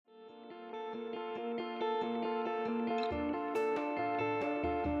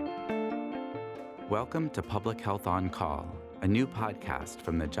Welcome to Public Health on Call, a new podcast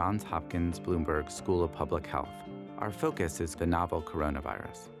from the Johns Hopkins Bloomberg School of Public Health. Our focus is the novel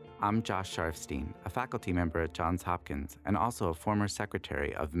coronavirus. I'm Josh Sharfstein, a faculty member at Johns Hopkins and also a former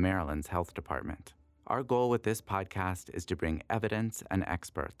secretary of Maryland's Health Department. Our goal with this podcast is to bring evidence and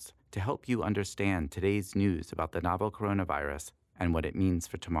experts to help you understand today's news about the novel coronavirus and what it means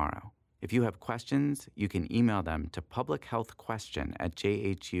for tomorrow. If you have questions, you can email them to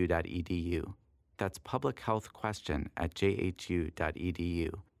publichealthquestion@jhu.edu. That's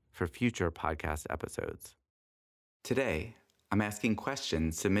publichealthquestion@jhu.edu for future podcast episodes. Today, I'm asking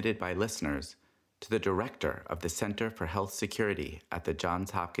questions submitted by listeners to the director of the Center for Health Security at the Johns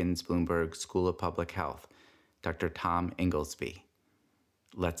Hopkins Bloomberg School of Public Health, Dr. Tom Inglesby.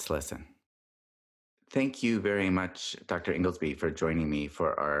 Let's listen. Thank you very much, Dr. Inglesby, for joining me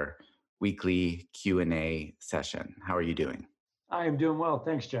for our weekly Q&A session. How are you doing? I am doing well.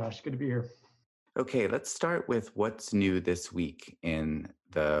 Thanks, Josh. Good to be here. Okay, let's start with what's new this week in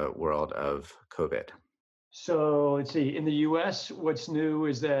the world of COVID. So let's see. In the U.S., what's new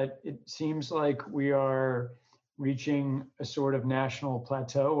is that it seems like we are reaching a sort of national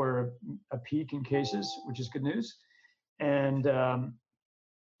plateau or a peak in cases, which is good news. And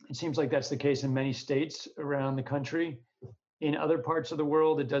it seems like that's the case in many states around the country. In other parts of the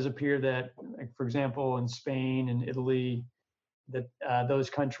world, it does appear that, like, for example, in Spain and Italy, that those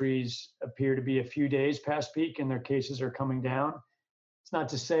countries appear to be a few days past peak and their cases are coming down. It's not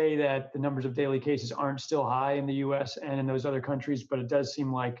to say that the numbers of daily cases aren't still high in the US and in those other countries, but it does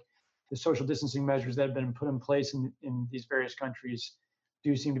seem like the social distancing measures that have been put in place in these various countries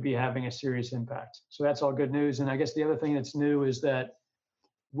do seem to be having a serious impact. So that's all good news. And I guess the other thing that's new is that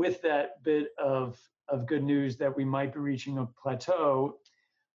with that bit of good news that we might be reaching a plateau,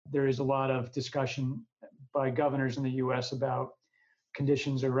 there is a lot of discussion by governors in the US about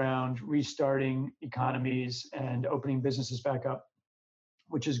conditions around restarting economies and opening businesses back up,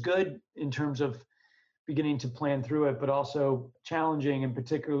 which is good in terms of beginning to plan through it, but also challenging and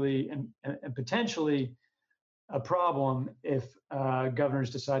particularly and potentially a problem if governors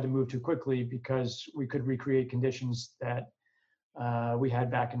decide to move too quickly, because we could recreate conditions that we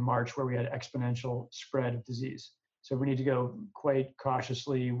had back in March where we had exponential spread of disease. So we need to go quite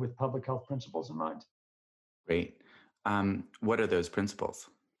cautiously with public health principles in mind. Great. What are those principles?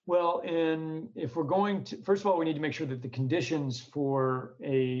 Well, if we're going to, first of all, we need to make sure that the conditions for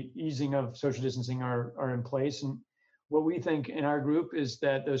a easing of social distancing are in place. And what we think in our group is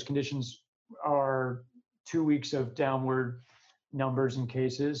that those conditions are 2 weeks of downward numbers in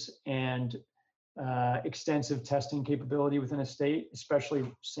cases and extensive testing capability within a state,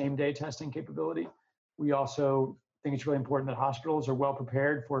 especially same-day testing capability. We also think it's really important that hospitals are well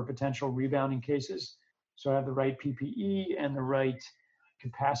prepared for potential rebounding cases. So have the right PPE and the right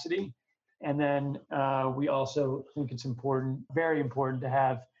capacity. And then we also think it's important, very important, to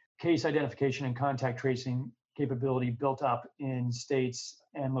have case identification and contact tracing capability built up in states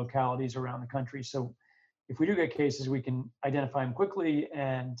and localities around the country. So if we do get cases, we can identify them quickly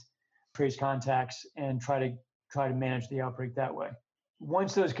and trace contacts and try to manage the outbreak that way.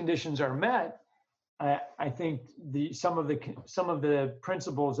 Once those conditions are met, I think some of the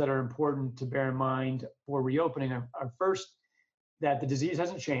principles that are important to bear in mind for reopening are first, that the disease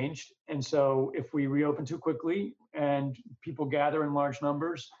hasn't changed. And so if we reopen too quickly and people gather in large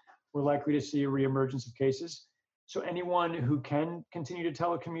numbers, we're likely to see a reemergence of cases. So anyone who can continue to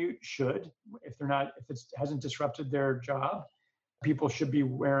telecommute should, if it hasn't disrupted their job. People should be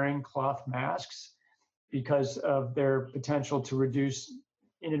wearing cloth masks because of their potential to reduce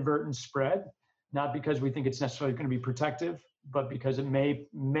inadvertent spread. Not because we think it's necessarily going to be protective, but because it may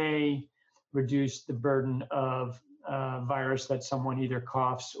reduce the burden of virus that someone either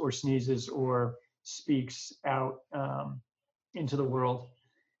coughs or sneezes or speaks out into the world.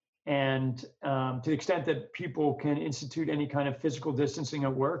 And to the extent that people can institute any kind of physical distancing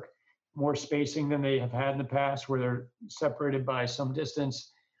at work, more spacing than they have had in the past, where they're separated by some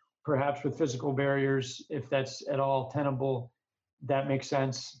distance, perhaps with physical barriers, if that's at all tenable, that makes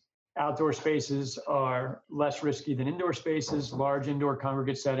sense. Outdoor spaces are less risky than indoor spaces. Large indoor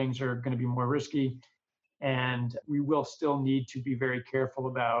congregate settings are going to be more risky. And we will still need to be very careful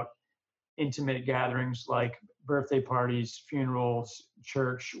about intimate gatherings like birthday parties, funerals,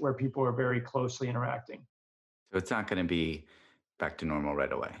 church, where people are very closely interacting. So it's not going to be back to normal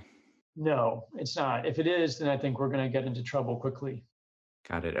right away. No, it's not. If it is, then I think we're going to get into trouble quickly.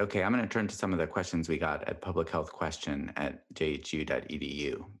 Got it. Okay, I'm going to turn to some of the questions we got at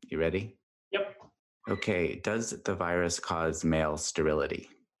publichealthquestion@jhu.edu. You ready? Yep. Okay, does the virus cause male sterility?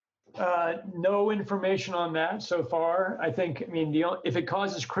 No information on that so far. I think, if it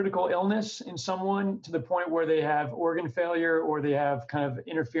causes critical illness in someone to the point where they have organ failure or they have kind of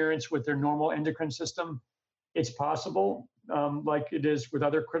interference with their normal endocrine system, it's possible, like it is with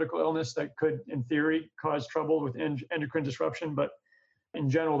other critical illness that could, in theory, cause trouble with endocrine disruption. But in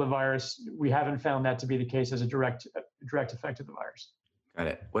general, the virus, we haven't found that to be the case as a direct effect of the virus. Got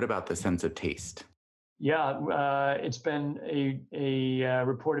it. What about the sense of taste? Yeah, it's been a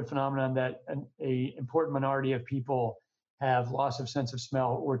reported phenomenon that an important minority of people have loss of sense of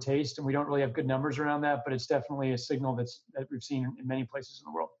smell or taste, and we don't really have good numbers around that, but it's definitely a signal that we've seen in many places in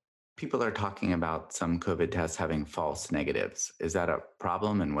the world. People are talking about some COVID tests having false negatives. Is that a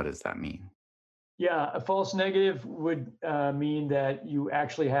problem, and what does that mean? Yeah, a false negative would mean that you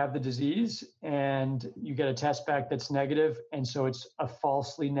actually have the disease and you get a test back that's negative, and so it's a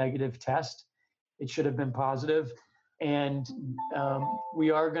falsely negative test. It should have been positive. And we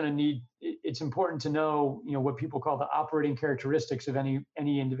are going to need, it's important to know, what people call the operating characteristics of any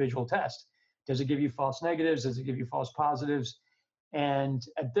individual test. Does it give you false negatives? Does it give you false positives? And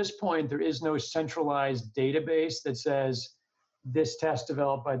at this point, there is no centralized database that says this test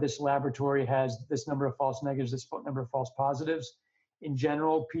developed by this laboratory has this number of false negatives, this number of false positives. In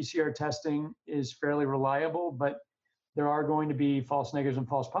general, PCR testing is fairly reliable, but there are going to be false negatives and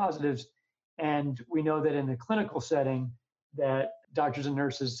false positives. And we know that in the clinical setting that doctors and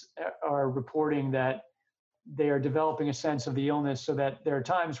nurses are reporting that they are developing a sense of the illness, so that there are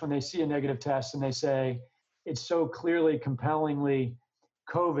times when they see a negative test and they say, it's so clearly, compellingly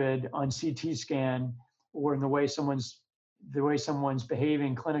COVID on CT scan or in the way someone's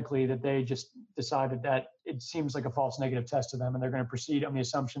behaving clinically that they just decided that it seems like a false negative test to them, and they're going to proceed on the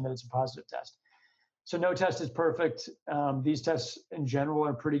assumption that it's a positive test. So no test is perfect. These tests in general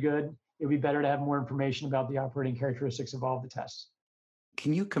are pretty good. It would be better to have more information about the operating characteristics of all of the tests.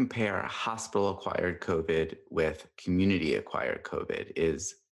 Can you compare hospital-acquired COVID with community-acquired COVID?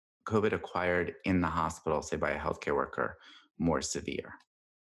 Is COVID acquired in the hospital, say by a healthcare worker, more severe?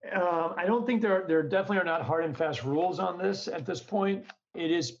 I don't think there definitely are not hard and fast rules on this at this point.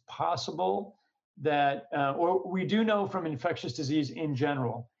 It is possible that, or we do know from infectious disease in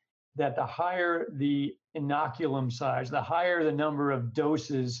general, that the higher the inoculum size, the higher the number of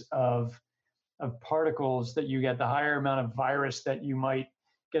doses of particles that you get, the higher amount of virus that you might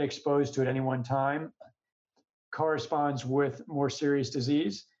get exposed to at any one time corresponds with more serious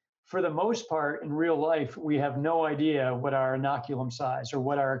disease. For the most part, in real life, we have no idea what our inoculum size or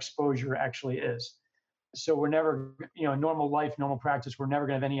what our exposure actually is. So we're never, normal life, normal practice, we're never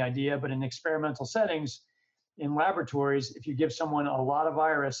going to have any idea. But in experimental settings, in laboratories, if you give someone a lot of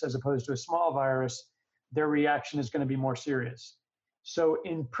virus as opposed to a small virus, their reaction is going to be more serious. So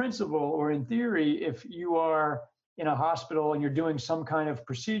in principle or in theory, if you are in a hospital and you're doing some kind of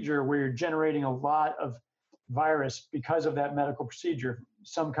procedure where you're generating a lot of virus because of that medical procedure,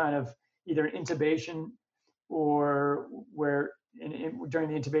 some kind of either intubation or where during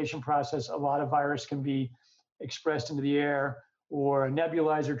the intubation process, a lot of virus can be expressed into the air, or a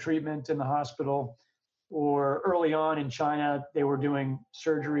nebulizer treatment in the hospital, or early on in China, they were doing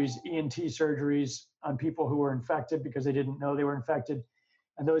surgeries, ENT surgeries on people who were infected because they didn't know they were infected.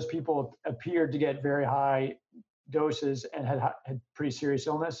 And those people appeared to get very high doses and had pretty serious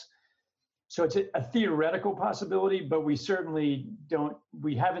illness. So it's a theoretical possibility, but we certainly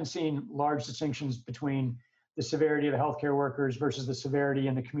we haven't seen large distinctions between the severity of healthcare workers versus the severity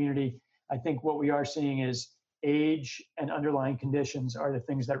in the community. I think what we are seeing is age and underlying conditions are the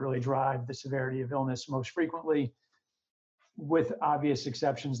things that really drive the severity of illness most frequently, with obvious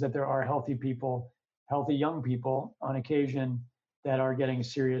exceptions that there are healthy young people on occasion that are getting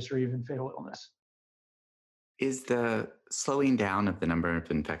serious or even fatal illness. Is the slowing down of the number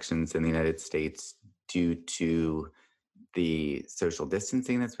of infections in the United States due to the social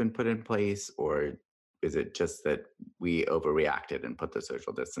distancing that's been put in place, or is it just that we overreacted and put the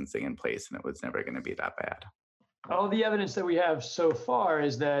social distancing in place and it was never going to be that bad? All the evidence that we have so far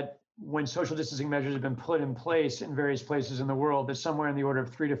is that when social distancing measures have been put in place in various places in the world, that somewhere in the order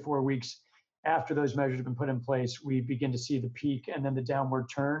of 3 to 4 weeks after those measures have been put in place, we begin to see the peak and then the downward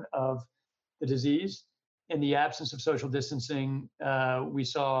turn of the disease. In the absence of social distancing, we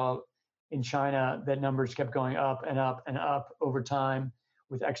saw in China that numbers kept going up and up and up over time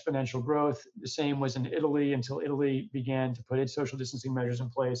with exponential growth. The same was in Italy until Italy began to put its social distancing measures in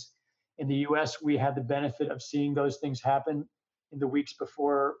place. In the US, we had the benefit of seeing those things happen in the weeks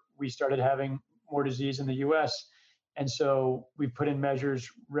before we started having more disease in the US. And so we put in measures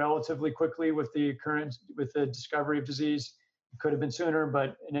relatively quickly with the discovery of disease. It could have been sooner,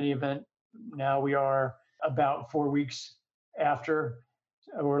 but in any event, now we are about 4 weeks after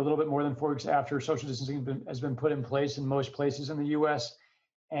or a little bit more than 4 weeks after social distancing has been put in place in most places in the US.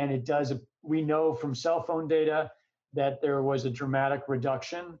 And it does, we know from cell phone data that there was a dramatic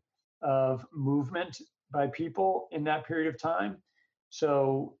reduction of movement by people in that period of time.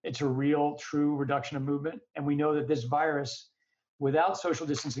 So it's a real, true reduction of movement. And we know that this virus, without social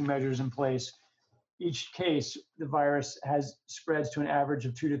distancing measures in place, each case, the virus spreads to an average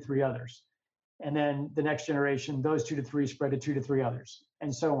of 2 to 3 others. And then the next generation, those 2 to 3 spread to 2 to 3 others,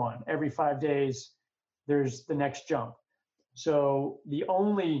 and so on. Every 5 days, there's the next jump. So the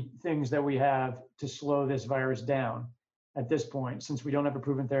only things that we have to slow this virus down at this point, since we don't have a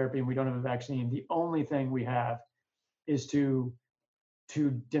proven therapy and we don't have a vaccine, the only thing we have is to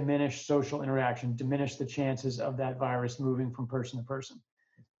diminish social interaction, diminish the chances of that virus moving from person to person.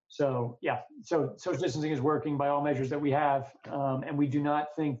 So yeah, so social distancing is working by all measures that we have, and we do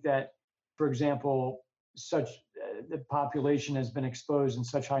not think that, for example, the population has been exposed in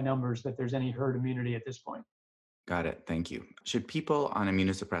such high numbers that there's any herd immunity at this point. Got it. Thank you. Should people on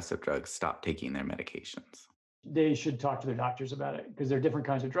immunosuppressive drugs stop taking their medications? They should talk to their doctors about it, because they're different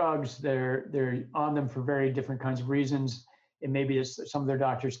kinds of drugs. They're on them for very different kinds of reasons. It may be some of their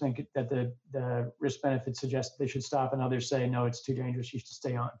doctors think that the risk benefits suggest they should stop, and others say, no, it's too dangerous, you should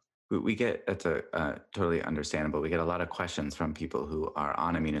stay on. That's totally understandable. We get a lot of questions from people who are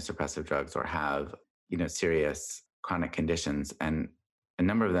on immunosuppressive drugs or have, serious chronic conditions. And a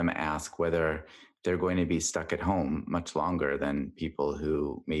number of them ask whether they're going to be stuck at home much longer than people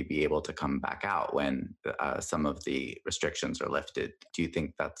who may be able to come back out when some of the restrictions are lifted. Do you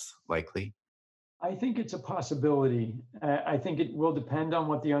think that's likely? I think it's a possibility. I think it will depend on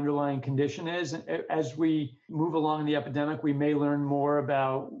what the underlying condition is. As we move along the epidemic, we may learn more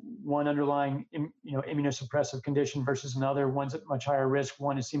about one underlying, immunosuppressive condition versus another. One's at much higher risk.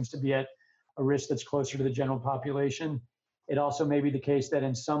 One seems to be at a risk that's closer to the general population. It also may be the case that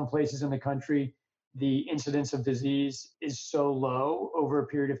in some places in the country, the incidence of disease is so low over a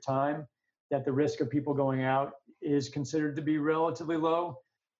period of time that the risk of people going out is considered to be relatively low.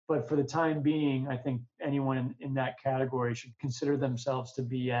 But for the time being, I think anyone in that category should consider themselves to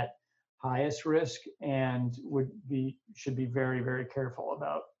be at highest risk and should be very, very careful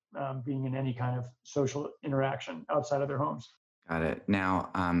about being in any kind of social interaction outside of their homes. Got it. Now,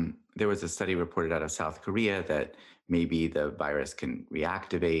 there was a study reported out of South Korea that maybe the virus can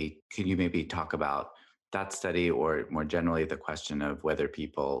reactivate. Can you maybe talk about that study, or more generally the question of whether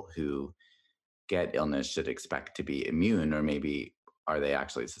people who get illness should expect to be immune, or maybe are they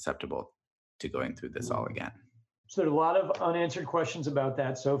actually susceptible to going through this all again? So there are a lot of unanswered questions about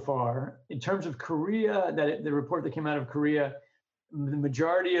that so far. In terms of Korea, the report that came out of Korea, the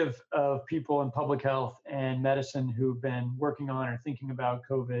majority of people in public health and medicine who've been working on or thinking about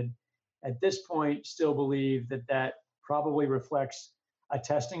COVID at this point still believe that probably reflects a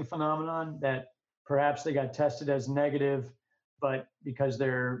testing phenomenon, that perhaps they got tested as negative, but because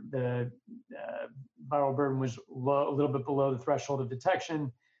the viral burden was low, a little bit below the threshold of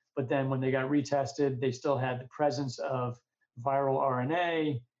detection, but then when they got retested, they still had the presence of viral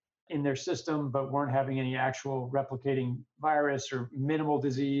RNA in their system, but weren't having any actual replicating virus or minimal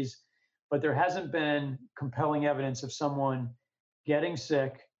disease. But there hasn't been compelling evidence of someone getting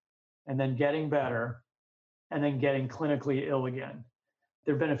sick and then getting better and then getting clinically ill again.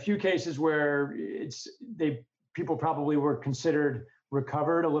 There have been a few cases where people probably were considered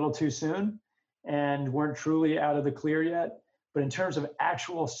recovered a little too soon and weren't truly out of the clear yet. But in terms of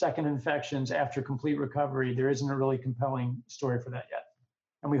actual second infections after complete recovery, there isn't a really compelling story for that yet.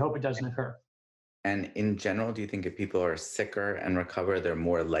 And we hope it doesn't occur. And in general, do you think if people are sicker and recover, they're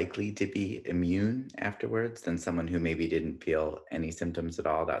more likely to be immune afterwards than someone who maybe didn't feel any symptoms at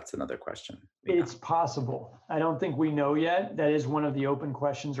all? That's another question. It's possible. I don't think we know yet. That is one of the open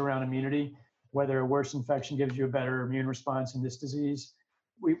questions around immunity, whether a worse infection gives you a better immune response in this disease.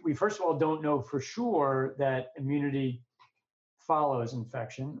 We first of all don't know for sure that immunity follows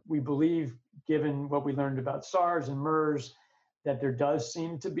infection. We believe, given what we learned about SARS and MERS, that there does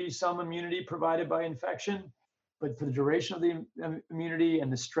seem to be some immunity provided by infection, but for the duration of the immunity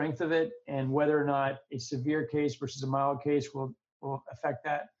and the strength of it, and whether or not a severe case versus a mild case will affect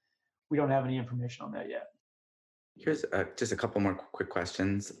that, we don't have any information on that yet. Here's just a couple more quick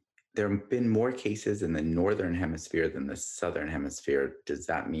questions. There have been more cases in the northern hemisphere than the southern hemisphere. Does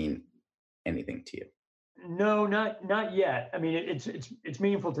that mean anything to you? No, not yet. I mean, it's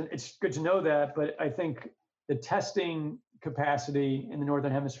meaningful it's good to know that, but I think the testing capacity in the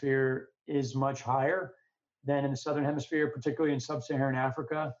northern hemisphere is much higher than in the southern hemisphere, particularly in sub-Saharan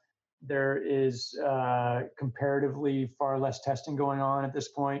Africa. There is comparatively far less testing going on at this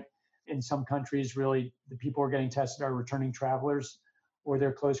point. In some countries, really, the people who are getting tested are returning travelers or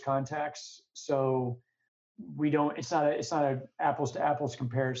their close contacts. So it's not a apples to apples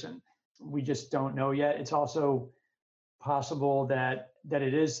comparison. We just don't know yet. It's also possible that there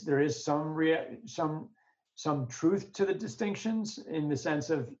is some truth to the distinctions, in the sense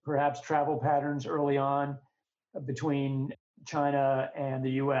of perhaps travel patterns early on between China and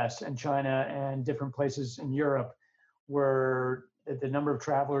the US, and China and different places in Europe, where the number of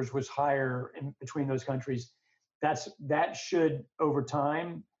travelers was higher in between those countries. That should over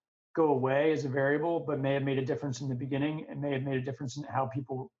time go away as a variable, but may have made a difference in the beginning, and may have made a difference in how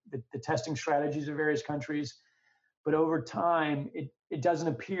the testing strategies of various countries. But over time, it doesn't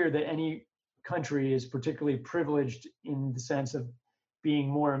appear that any country is particularly privileged in the sense of being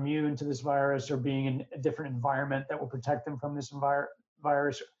more immune to this virus, or being in a different environment that will protect them from this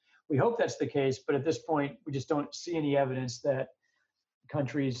virus. We hope that's the case, but at this point, we just don't see any evidence that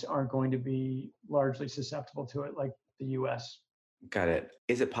countries aren't going to be largely susceptible to it, like the US. Got it.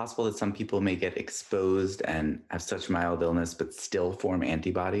 Is it possible that some people may get exposed and have such mild illness, but still form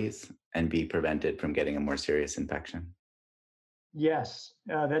antibodies and be prevented from getting a more serious infection? Yes,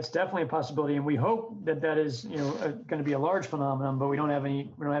 that's definitely a possibility, and we hope that is going to be a large phenomenon. But we don't have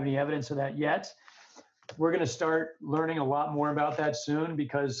any evidence of that yet. We're going to start learning a lot more about that soon,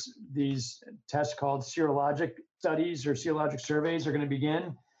 because these tests called serologic studies or serologic surveys are going to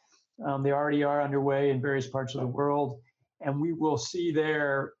begin. They already are underway in various parts of the world, and we will see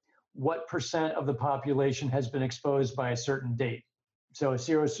there what percent of the population has been exposed by a certain date. So a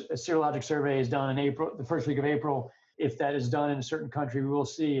serologic survey is done in April, the first week of April. If that is done in a certain country, we will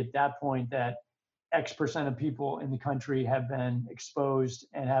see at that point that X percent of people in the country have been exposed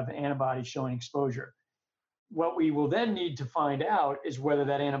and have antibodies showing exposure. What we will then need to find out is whether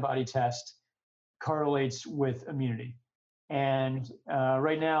that antibody test correlates with immunity. And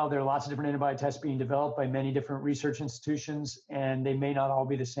right now, there are lots of different antibody tests being developed by many different research institutions, and they may not all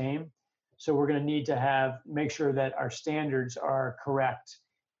be the same. So we're going to need to make sure that our standards are correct,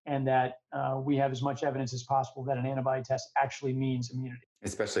 and that we have as much evidence as possible that an antibody test actually means immunity.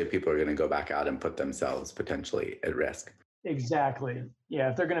 Especially if people are going to go back out and put themselves potentially at risk. Exactly. Yeah,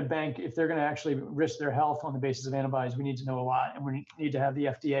 if they're going to actually risk their health on the basis of antibodies, we need to know a lot, and we need to have the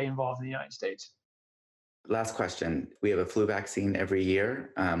FDA involved in the United States. Last question. We have a flu vaccine every year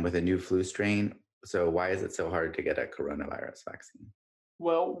with a new flu strain. So why is it so hard to get a coronavirus vaccine?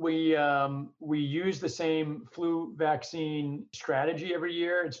 Well, we use the same flu vaccine strategy every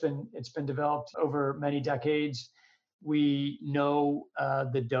year. It's been developed over many decades. We know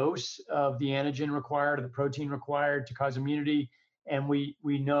the dose of the antigen required, or the protein required to cause immunity, and we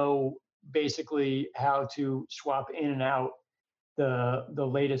know basically how to swap in and out the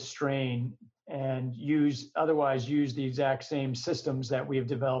latest strain, and otherwise use the exact same systems that we have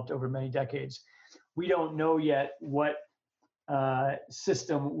developed over many decades. We don't know yet what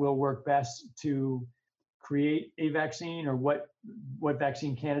system will work best to create a vaccine, or what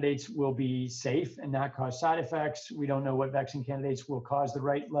vaccine candidates will be safe and not cause side effects. We don't know what vaccine candidates will cause the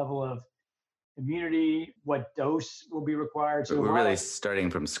right level of immunity, what dose will be required. So we're really starting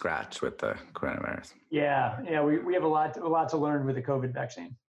from scratch with the coronavirus. Yeah, we have a lot to learn with the COVID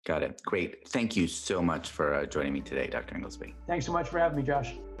vaccine. Got it. Great. Thank you so much for joining me today, Dr. Inglesby. Thanks so much for having me,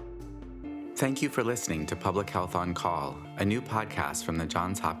 Josh. Thank you for listening to Public Health on Call, a new podcast from the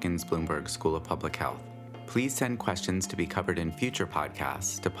Johns Hopkins Bloomberg School of Public Health. Please send questions to be covered in future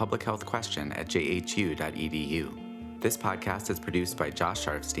podcasts to publichealthquestion@jhu.edu. This podcast is produced by Josh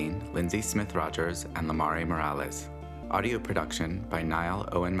Sharfstein, Lindsay Smith-Rogers, and Lamare Morales. Audio production by Niall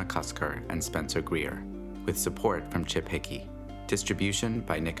Owen McCusker and Spencer Greer, with support from Chip Hickey. Distribution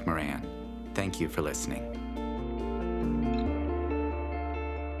by Nick Moran. Thank you for listening.